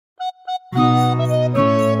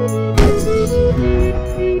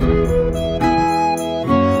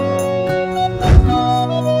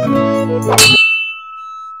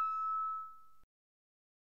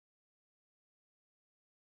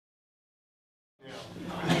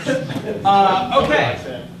Okay.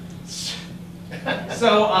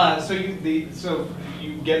 So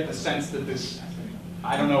you get the sense that this,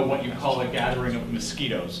 I don't know what you call a gathering of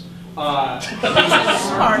mosquitoes. A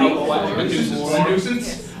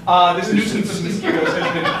nuisance. This nuisance of mosquitoes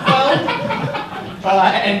has been quelled,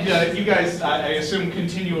 and you guys, I assume,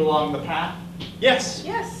 continue along the path. Yes.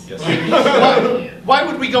 Yes. Why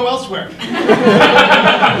would we go elsewhere? You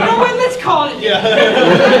know what? Let's call it. Yeah.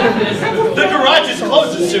 The garage is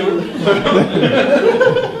closing soon. So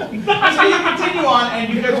you continue on,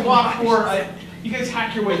 and you guys walk for, you guys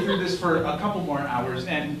hack your way through this for a couple more hours,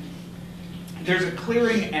 and there's a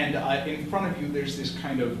clearing, and in front of you there's this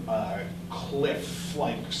kind of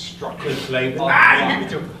cliff-like structure. Cliff-like.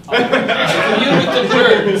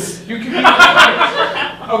 You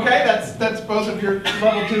okay, that's both of your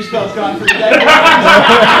level 2 spells gone for today.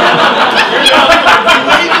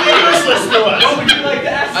 Useless to us. What would you like to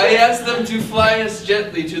ask? I asked them to fly us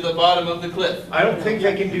gently to the bottom of the cliff. I don't think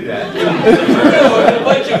I can do that. A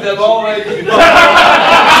bunch of them already.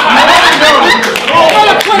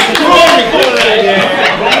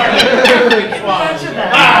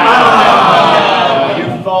 You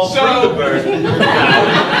fall through the bird.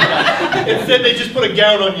 Instead, they just put a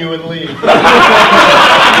gown on you and leave.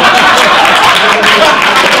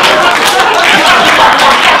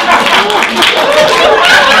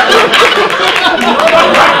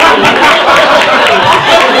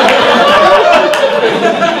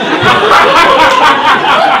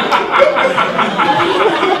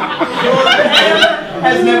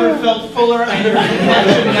 Has never felt fuller, and your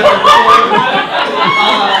complexion never cleared.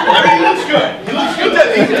 He looks good. He looks good.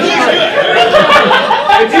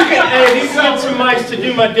 If you can get some mice to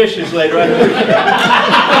do my dishes later,